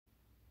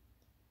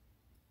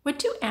What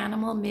do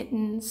animal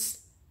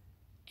mittens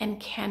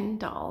and Ken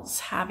dolls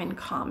have in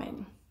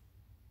common?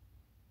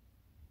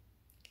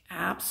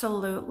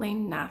 Absolutely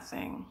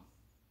nothing.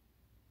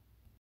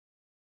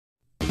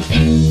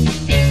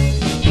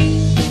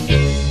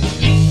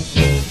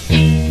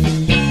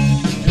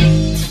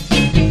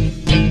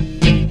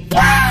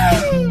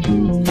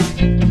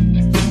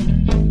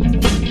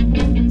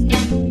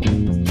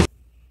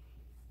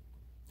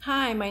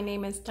 Hi, my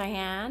name is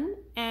Diane,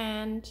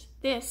 and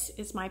this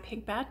is My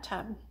Pink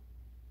Bathtub.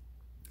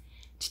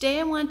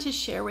 Today I want to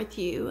share with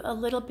you a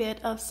little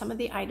bit of some of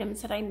the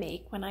items that I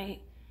make when I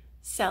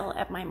sell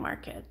at my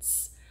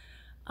markets.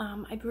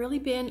 I've really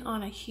been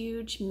on a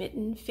huge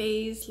mitten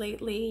phase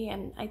lately,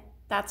 and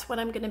that's what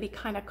I'm going to be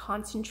kind of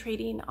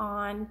concentrating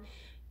on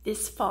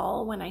this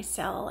fall when I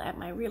sell at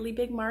my really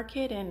big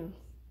market in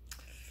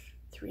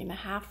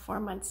 3.5, 4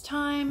 months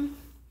time.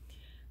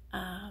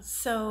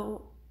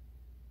 So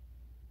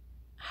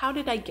how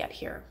did I get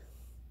here?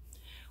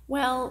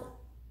 Well,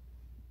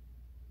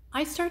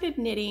 I started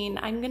knitting,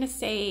 I'm going to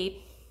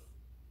say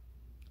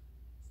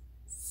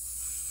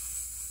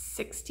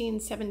 16,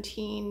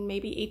 17,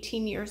 maybe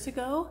 18 years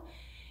ago.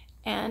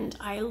 And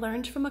I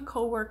learned from a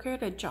coworker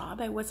at a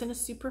job I wasn't a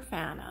super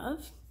fan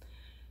of,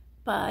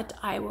 but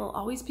I will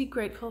always be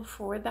grateful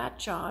for that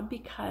job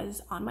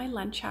because on my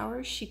lunch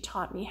hours, she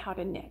taught me how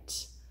to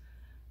knit.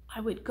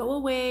 I would go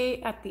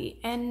away at the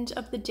end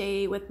of the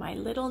day with my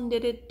little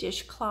knitted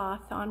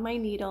dishcloth on my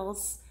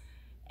needles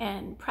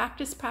and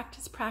practice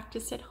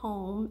at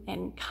home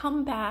and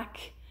come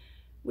back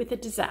with a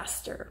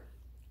disaster.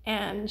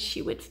 And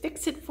she would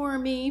fix it for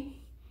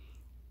me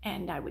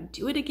and I would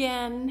do it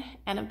again.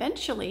 And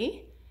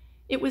eventually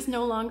it was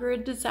no longer a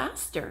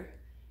disaster.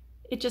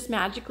 It just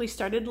magically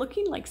started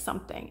looking like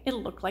something. It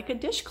looked like a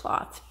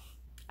dishcloth.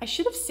 I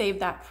should have saved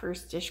that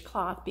first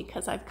dishcloth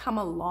because I've come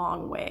a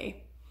long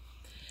way.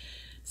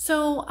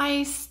 So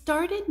I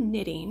started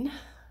knitting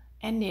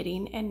and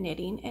knitting and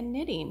knitting and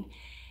knitting.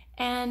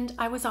 And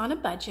I was on a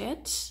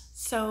budget,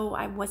 so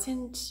I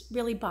wasn't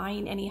really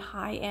buying any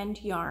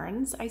high-end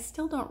yarns. I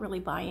still don't really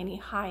buy any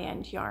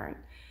high-end yarn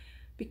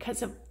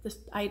because of the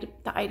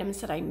items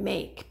that I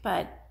make.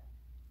 But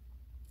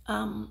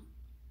the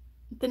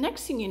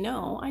next thing you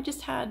know, I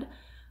just had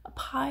a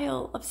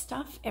pile of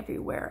stuff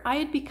everywhere. I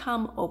had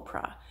become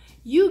Oprah.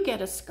 You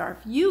get a scarf,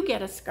 you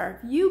get a scarf,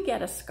 you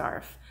get a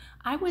scarf.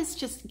 I was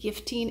just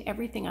gifting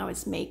everything I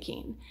was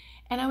making.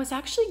 And I was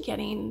actually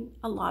getting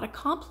a lot of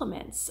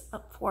compliments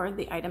for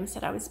the items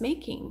that I was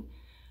making.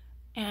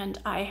 And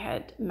I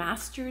had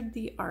mastered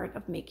the art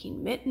of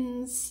making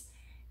mittens.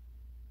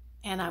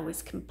 And I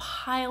was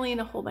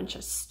compiling a whole bunch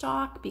of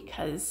stock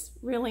because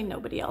really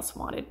nobody else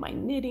wanted my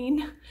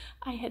knitting.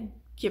 I had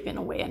given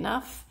away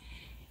enough.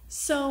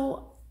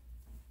 So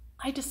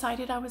I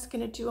decided I was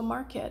going to do a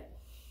market.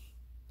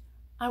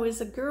 I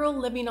was a girl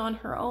living on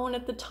her own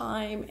at the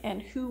time,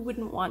 and who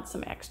wouldn't want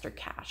some extra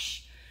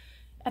cash?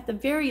 At the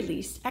very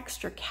least,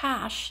 extra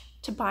cash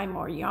to buy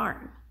more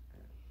yarn.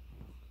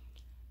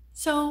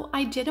 So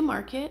I did a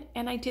market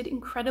and I did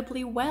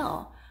incredibly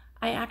well.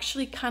 I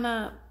actually kind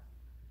of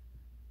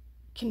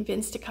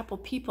convinced a couple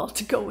people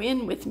to go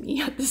in with me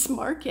at this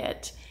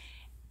market.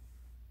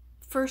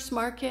 First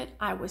market,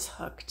 I was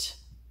hooked.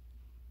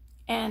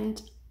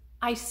 And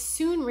I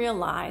soon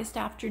realized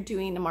after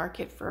doing the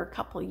market for a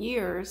couple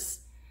years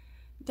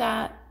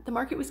that the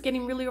market was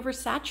getting really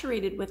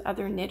oversaturated with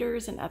other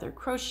knitters and other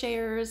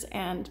crocheters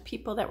and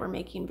people that were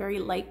making very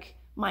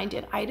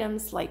like-minded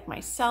items like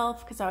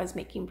myself because I was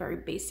making very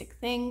basic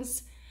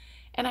things.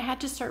 And I had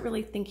to start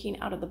really thinking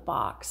out of the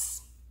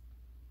box.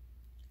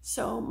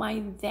 So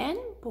my then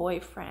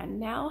boyfriend,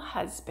 now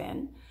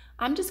husband,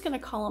 I'm just going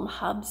to call him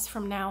Hubs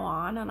from now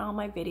on all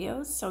my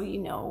videos so you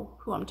know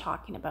who I'm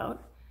talking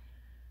about.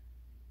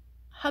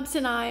 Hubs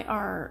and I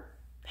are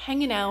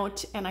hanging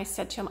out and I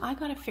said to him, I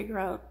got to figure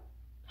out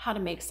how to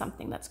make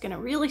something that's going to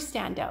really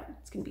stand out.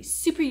 It's going to be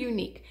super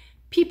unique.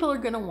 People are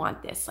going to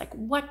want this. Like,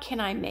 what can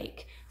I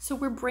make? So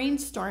we're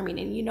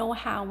brainstorming, and you know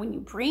how when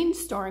you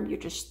brainstorm, you're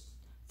just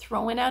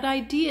throwing out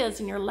ideas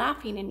and you're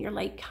laughing and you're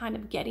like kind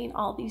of getting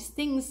all these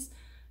things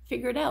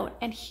figured out.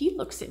 And he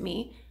looks at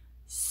me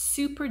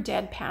super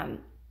deadpan,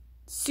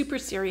 super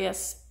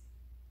serious.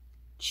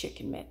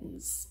 Chicken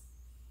mittens.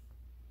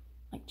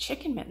 Like,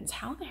 chicken mittens?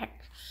 How the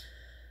heck?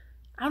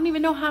 I don't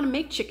even know how to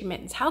make chicken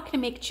mittens. How can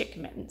I make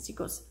chicken mittens? He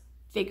goes,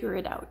 figure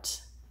it out.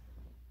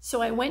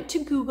 So I went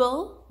to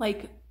Google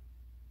like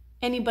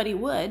anybody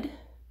would,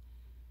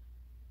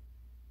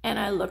 and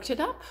I looked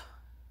it up.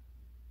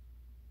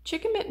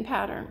 Chicken mitten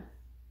pattern.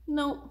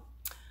 No.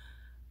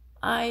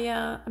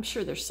 I'm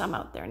sure there's some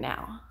out there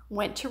now.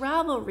 Went to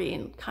Ravelry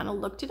and kind of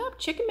looked it up,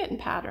 chicken mitten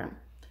pattern.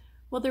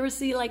 Well, there was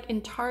the like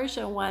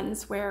intarsia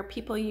ones where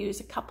people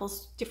use a couple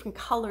different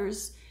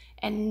colors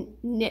and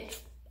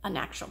knit an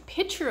actual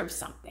picture of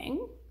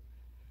something,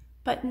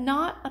 but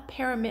not a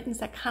pair of mittens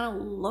that kind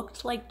of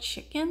looked like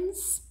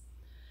chickens.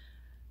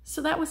 So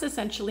that was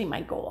essentially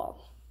my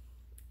goal.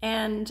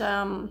 And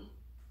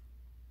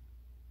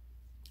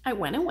I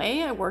went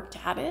away, I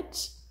worked at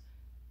it.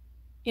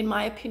 In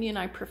my opinion,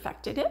 I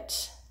perfected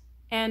it.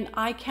 And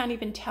I can't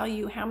even tell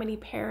you how many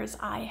pairs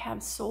I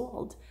have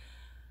sold.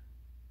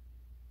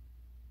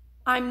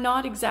 I'm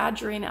not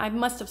exaggerating. I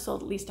must have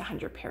sold at least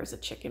 100 pairs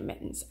of chicken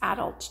mittens,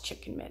 adult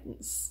chicken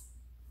mittens.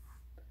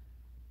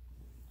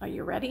 Are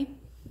you ready?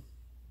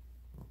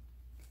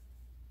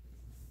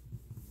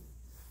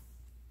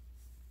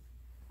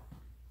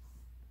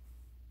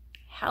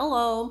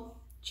 Hello,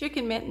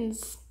 chicken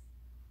mittens.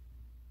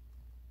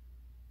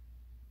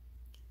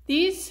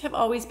 These have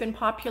always been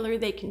popular.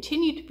 They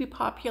continue to be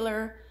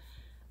popular.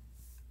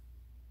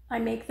 I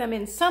make them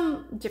in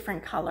some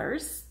different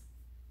colors.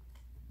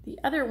 The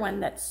other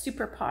one that's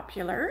super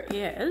popular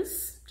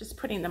is, just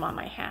putting them on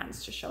my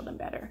hands to show them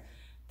better,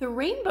 the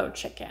rainbow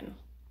chicken.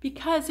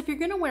 Because if you're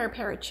going to wear a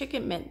pair of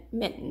chicken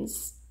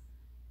mittens,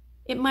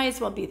 it might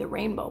as well be the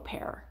rainbow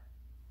pair.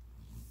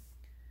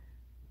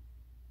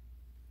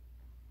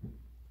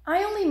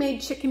 I only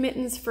made chicken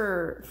mittens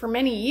for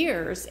many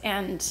years,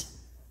 and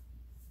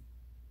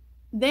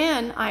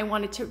then I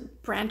wanted to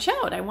branch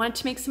out. I wanted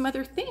to make some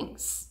other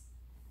things.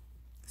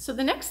 So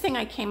the next thing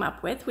I came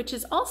up with, which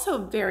is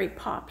also very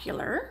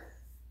popular,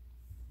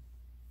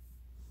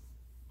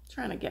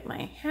 trying to get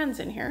my hands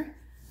in here,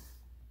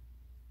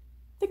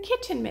 the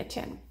kitten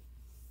mitten.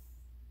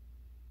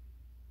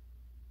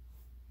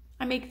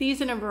 I make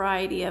these in a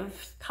variety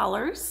of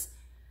colors.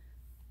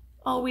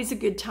 Always a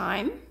good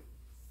time.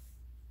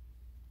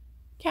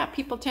 Cat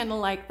people tend to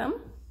like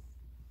them.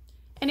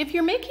 And if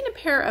you're making a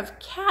pair of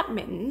cat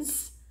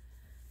mittens,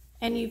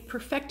 and you've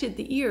perfected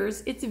the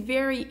ears, it's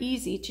very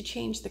easy to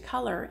change the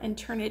color and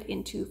turn it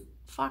into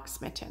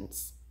fox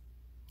mittens.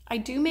 I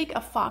do make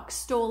a fox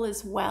stole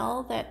as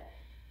well that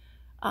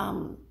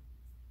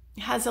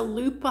has a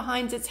loop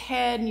behind its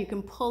head, and you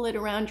can pull it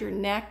around your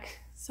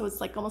neck. So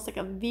it's like almost like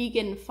a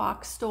vegan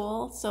fox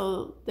stole.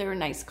 So they're a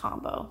nice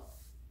combo.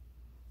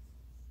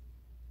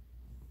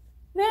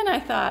 Then I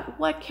thought,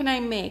 what can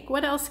I make?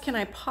 What else can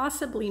I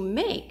possibly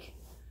make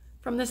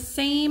from the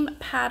same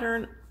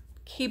pattern,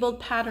 cabled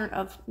pattern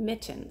of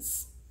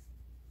mittens?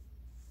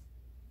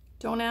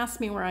 Don't ask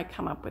me where I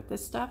come up with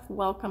this stuff.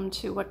 Welcome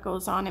to what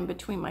goes on in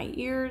between my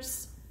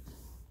ears.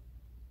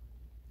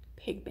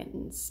 Pig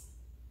mittens.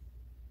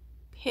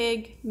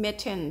 Pig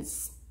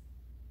mittens.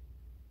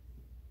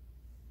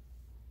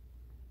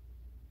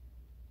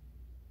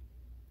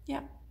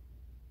 Yep.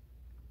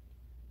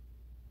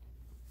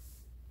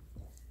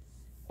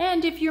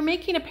 And if you're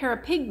making a pair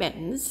of pig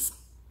mittens,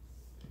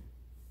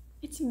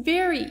 it's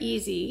very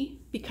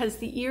easy, because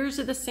the ears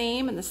are the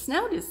same and the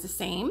snout is the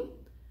same,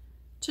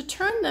 to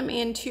turn them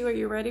into, are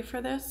you ready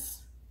for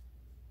this?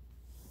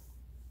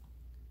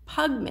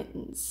 Pug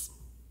mittens.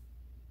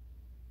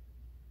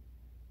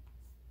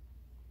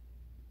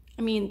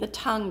 I mean, the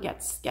tongue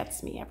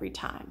gets me every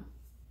time.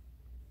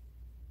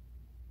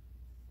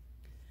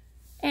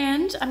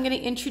 And I'm going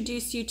to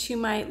introduce you to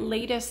my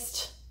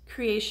latest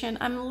creation.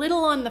 I'm a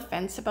little on the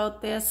fence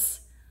about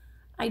this.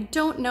 I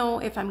don't know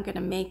if I'm going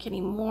to make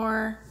any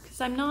more, because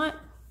I'm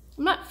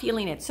not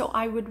feeling it. So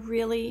I would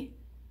really,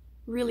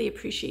 really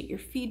appreciate your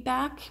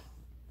feedback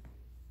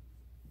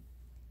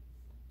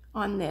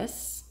on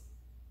this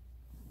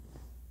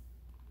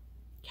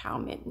cow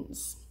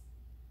mittens.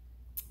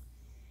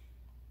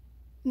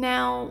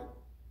 Now,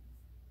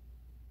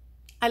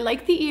 I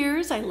like the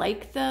ears. I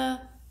like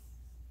the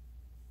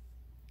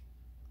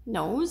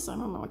nose. I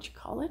don't know what you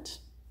call it.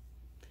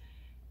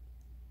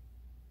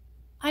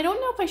 I don't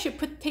know if I should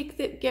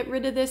get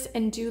rid of this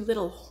and do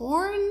little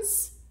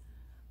horns.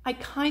 I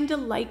kind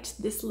of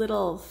liked this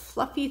little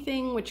fluffy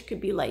thing, which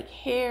could be like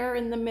hair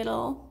in the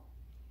middle.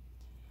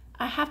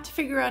 I have to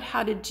figure out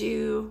how to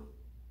do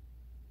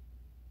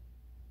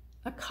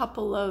a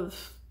couple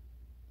of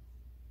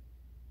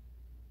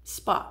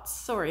spots.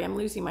 Sorry, I'm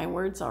losing my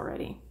words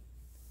already.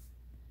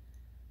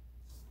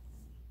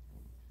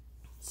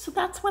 So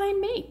that's what I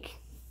make.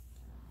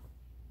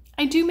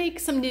 I do make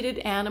some knitted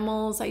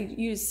animals. I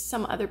use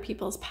some other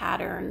people's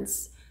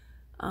patterns,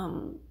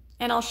 and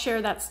I'll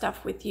share that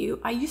stuff with you.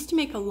 I used to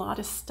make a lot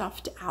of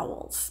stuffed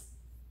owls,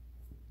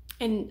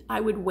 and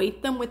I would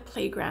weight them with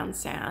playground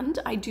sand.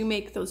 I do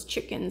make those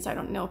chickens. I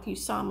don't know if you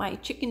saw my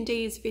chicken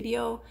days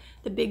video,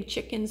 the big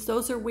chickens.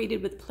 Those are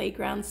weighted with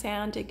playground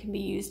sand and can be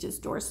used as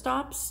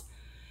doorstops.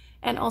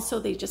 And also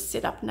they just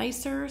sit up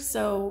nicer.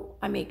 So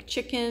I make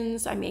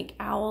chickens, I make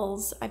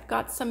owls. I've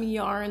got some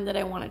yarn that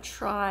I want to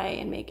try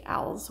and make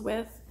owls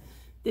with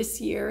this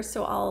year.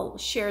 So I'll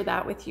share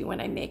that with you when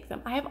I make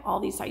them. I have all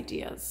these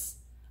ideas.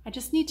 I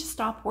just need to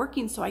stop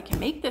working so I can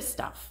make this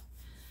stuff.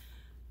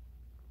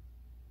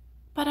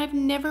 But I've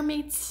never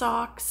made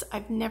socks.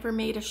 I've never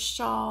made a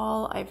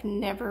shawl. I've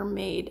never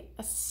made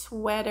a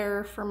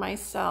sweater for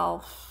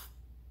myself.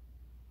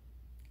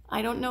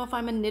 I don't know if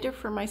I'm a knitter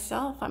for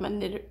myself. I'm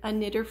a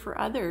knitter for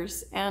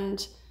others.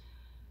 And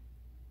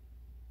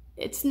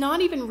it's not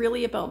even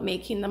really about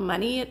making the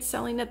money it's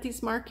selling at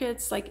these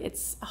markets. Like,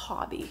 it's a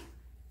hobby.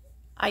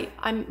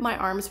 My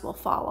arms will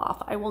fall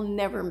off. I will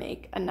never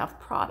make enough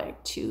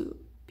product to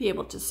be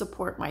able to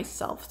support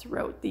myself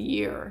throughout the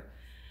year.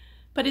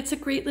 But it's a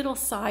great little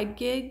side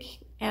gig,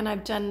 And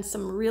I've done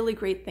some really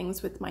great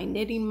things with my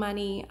knitting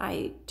money.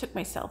 I took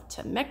myself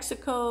to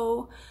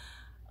Mexico.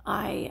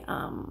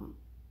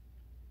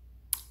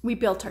 We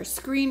built our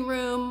screen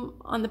room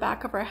on the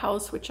back of our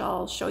house, which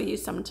I'll show you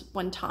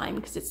one time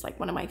because it's like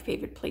one of my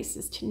favorite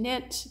places to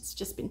knit. It's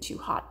just been too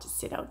hot to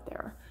sit out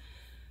there.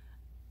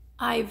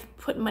 I've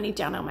put money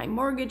down on my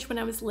mortgage when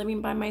I was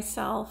living by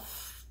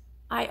myself.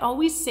 I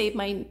always save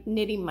my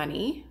knitting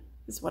money,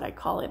 is what I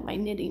call it, my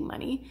knitting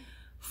money,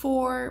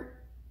 for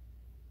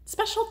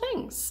special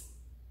things.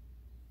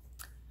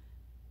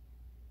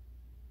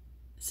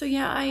 So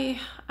yeah,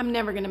 I'm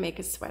never gonna make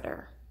a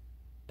sweater,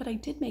 but I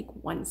did make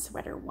one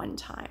sweater one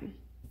time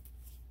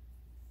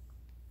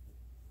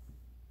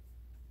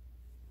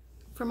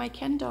for my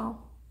Ken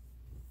doll.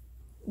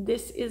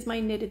 This is my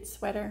knitted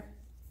sweater.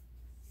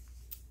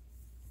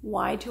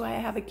 Why do I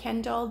have a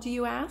Ken doll, do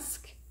you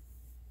ask?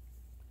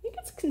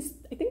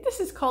 I think this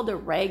is called a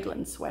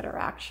raglan sweater,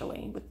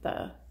 actually, with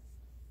the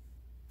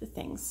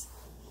things.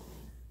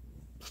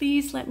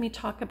 Please let me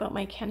talk about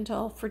my Ken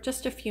doll for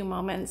just a few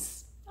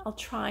moments. I'll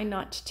try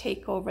not to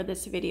take over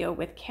this video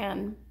with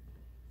Ken,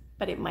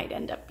 but it might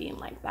end up being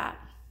like that.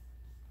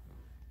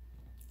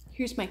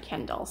 Here's my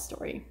Ken doll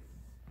story.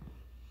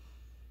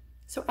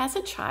 So as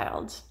a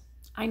child,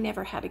 I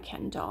never had a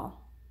Ken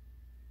doll.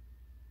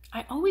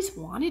 I always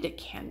wanted a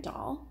Ken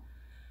doll.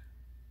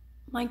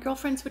 My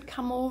girlfriends would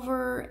come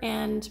over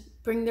and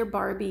bring their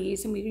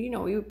Barbies, and we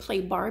would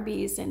play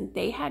Barbies, and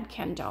they had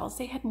Ken dolls.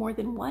 They had more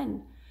than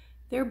one.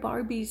 Their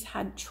Barbies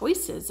had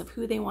choices of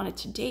who they wanted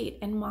to date,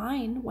 and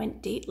mine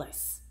went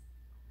dateless.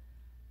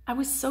 I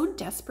was so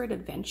desperate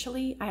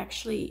eventually, I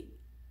actually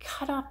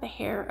cut off the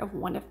hair of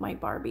one of my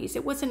Barbies.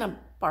 It wasn't a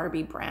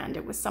Barbie brand,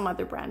 it was some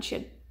other brand. She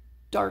had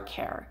dark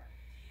hair.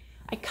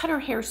 I cut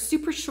her hair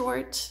super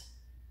short,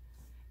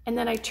 and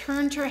then I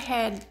turned her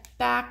head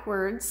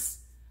backwards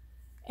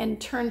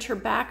and turned her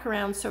back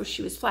around so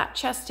she was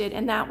flat-chested,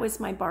 and that was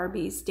my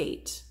Barbie's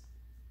date.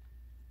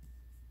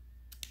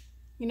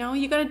 You know,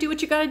 you gotta do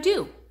what you gotta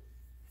do.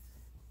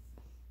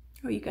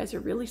 Oh, you guys are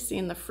really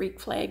seeing the freak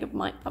flag of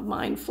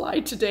mine fly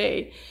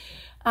today.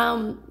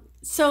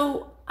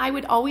 So I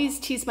would always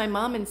tease my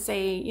mom and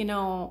say, you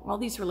know, all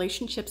these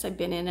relationships I've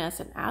been in as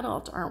an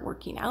adult aren't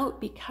working out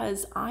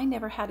because I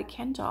never had a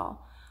Ken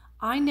doll.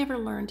 I never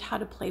learned how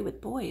to play with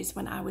boys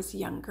when I was a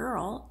young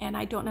girl, and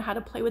I don't know how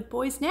to play with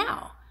boys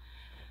now.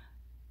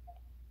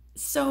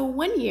 So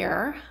one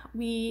year,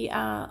 we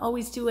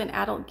always do an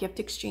adult gift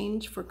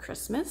exchange for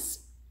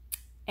Christmas,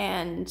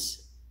 and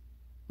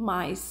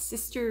my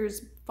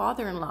sister's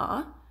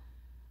father-in-law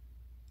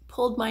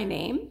pulled my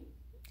name,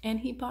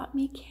 and he bought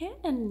me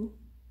Ken.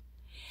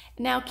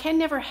 Now, Ken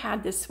never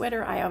had this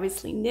sweater. I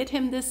obviously knit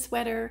him this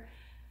sweater.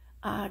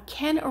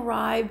 Ken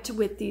arrived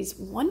with these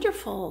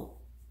wonderful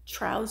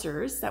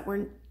trousers that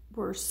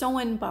were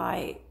sewn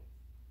by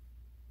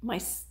my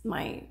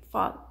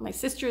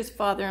sister's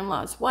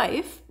father-in-law's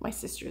wife, my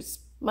sister's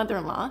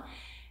mother-in-law,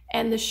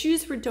 and the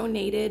shoes were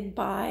donated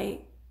by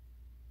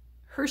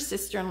her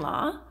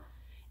sister-in-law.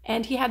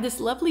 And he had this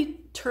lovely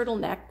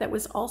turtleneck that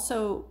was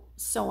also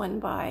sewn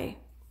by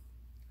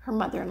her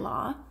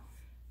mother-in-law.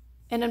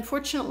 And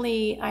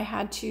unfortunately, I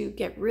had to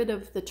get rid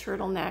of the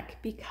turtleneck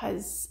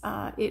because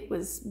it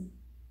was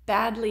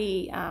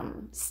badly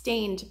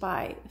stained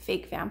by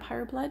fake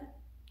vampire blood,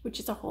 which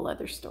is a whole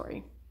other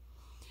story.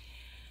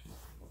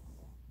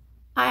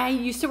 I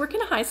used to work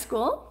in a high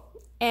school,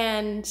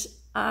 and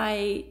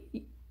I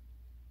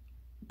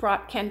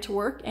brought Ken to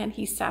work, and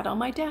he sat on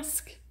my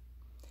desk.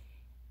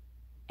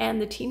 And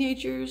the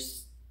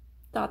teenagers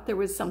thought there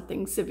was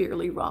something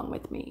severely wrong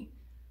with me.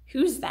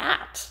 Who's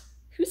that?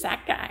 Who's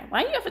that guy?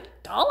 Why do you have a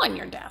doll on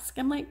your desk?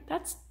 I'm like,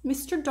 that's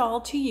Mr. Doll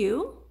to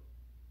you.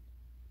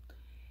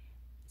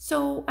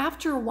 So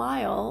after a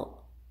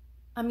while,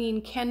 I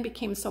mean, Ken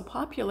became so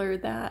popular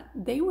that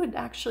they would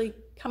actually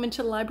come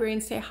into the library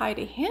and say hi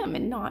to him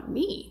and not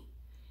me.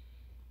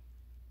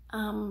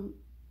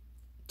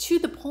 To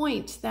the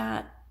point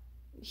that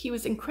he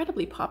was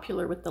incredibly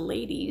popular with the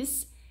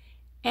ladies,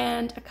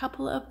 and a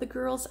couple of the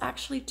girls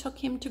actually took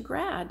him to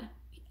grad.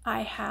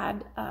 I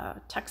had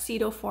a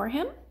tuxedo for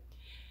him,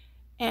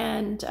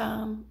 and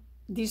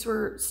these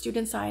were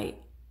students I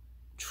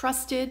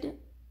trusted,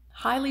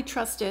 highly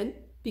trusted,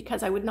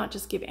 because I would not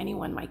just give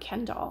anyone my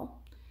Ken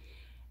doll.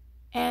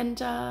 And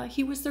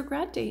he was their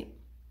grad date.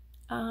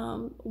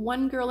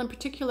 One girl in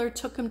particular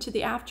took him to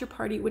the after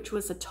party, which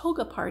was a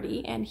toga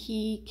party, and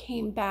he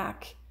came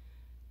back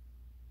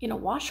in a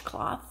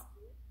washcloth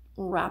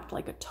wrapped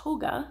like a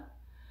toga.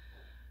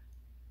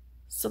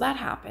 So that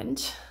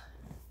happened.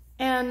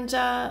 And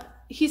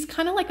he's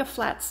kind of like a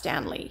flat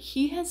Stanley.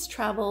 He has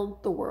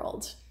traveled the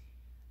world.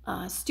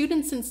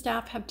 Students and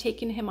staff have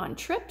taken him on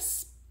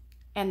trips,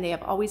 and they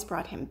have always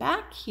brought him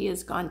back. He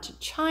has gone to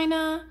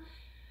China.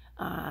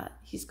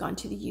 He's gone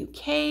to the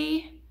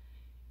UK.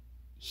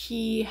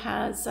 He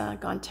has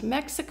gone to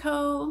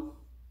Mexico.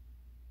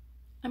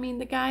 I mean,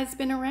 the guy's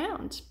been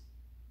around.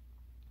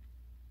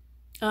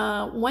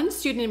 One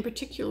student in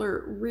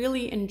particular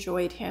really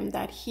enjoyed him,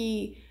 that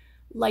he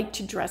liked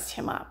to dress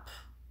him up.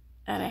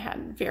 and I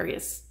had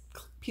various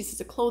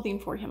pieces of clothing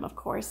for him, of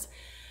course.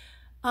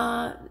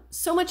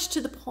 So much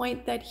to the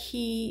point that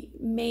he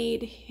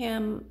made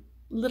him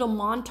little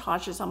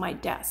montages on my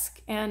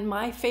desk. And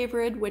my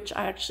favorite, which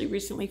I actually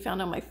recently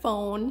found on my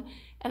phone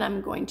and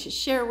I'm going to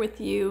share with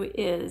you,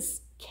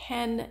 is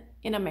Ken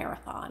in a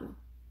marathon.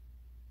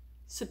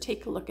 So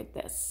take a look at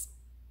this.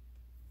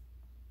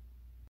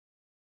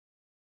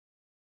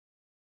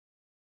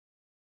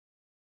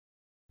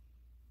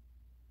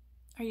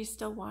 Are you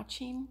still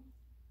watching?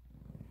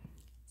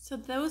 So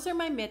those are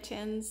my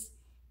mittens.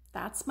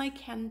 That's my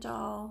Ken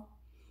doll.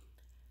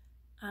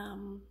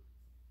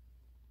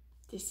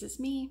 This is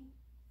me.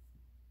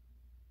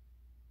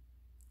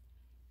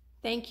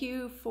 Thank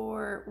you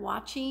for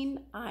watching.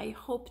 I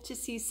hope to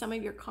see some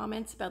of your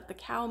comments about the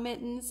cow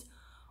mittens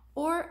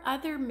or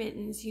other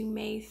mittens you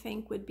may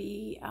think would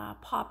be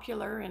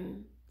popular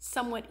and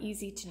somewhat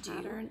easy to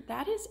do.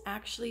 That is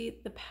actually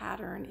the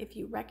pattern, if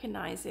you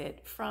recognize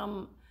it,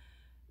 from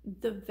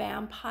the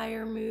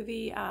vampire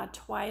movie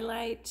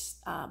Twilight.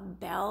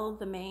 Belle,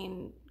 the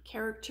main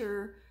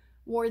character,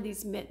 wore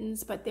these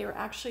mittens, but they were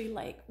actually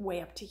like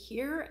way up to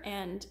here,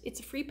 and it's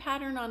a free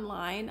pattern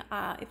online.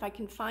 If I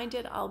can find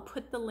it, I'll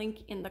put the link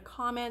in the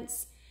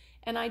comments,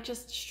 and I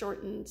just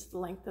shortened the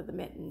length of the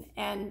mitten,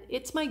 and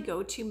it's my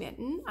go-to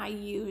mitten. I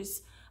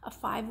use a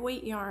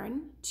 5-weight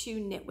yarn to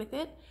knit with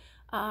it.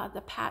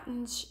 The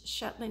Patons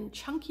Shetland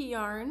Chunky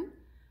yarn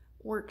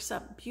works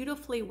up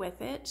beautifully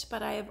with it,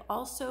 but I have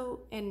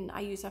also, and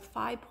I use a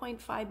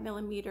 5.5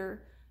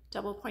 millimeter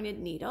double-pointed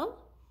needle.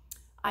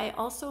 I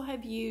also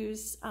have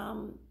used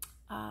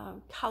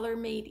Color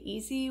Made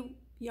Easy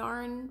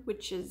yarn,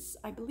 which is,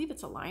 I believe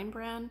it's a Lion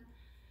brand,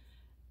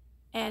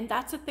 and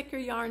that's a thicker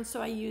yarn, so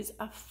I use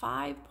a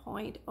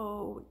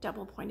 5.0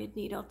 double-pointed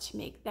needle to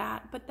make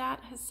that, but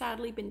that has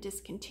sadly been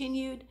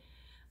discontinued.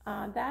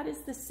 That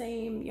is the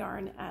same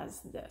yarn as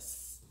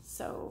this,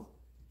 so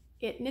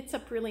it knits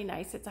up really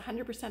nice. It's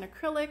 100%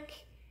 acrylic,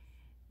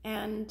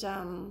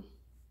 and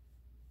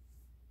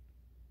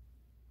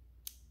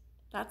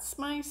that's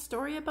my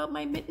story about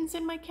my mittens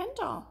and my Ken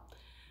doll.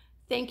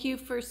 Thank you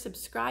for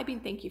subscribing.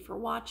 Thank you for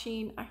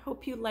watching. I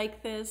hope you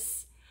like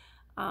this.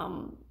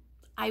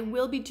 I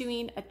will be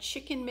doing a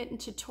chicken mitten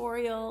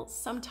tutorial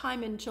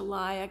sometime in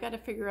July. I got to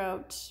figure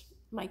out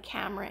my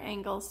camera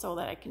angle so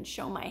that I can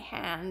show my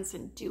hands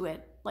and do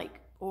it like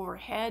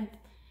overhead.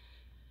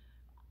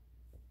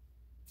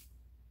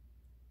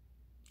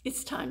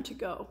 It's time to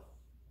go.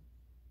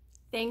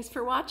 Thanks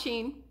for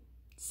watching.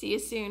 See you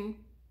soon.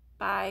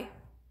 Bye.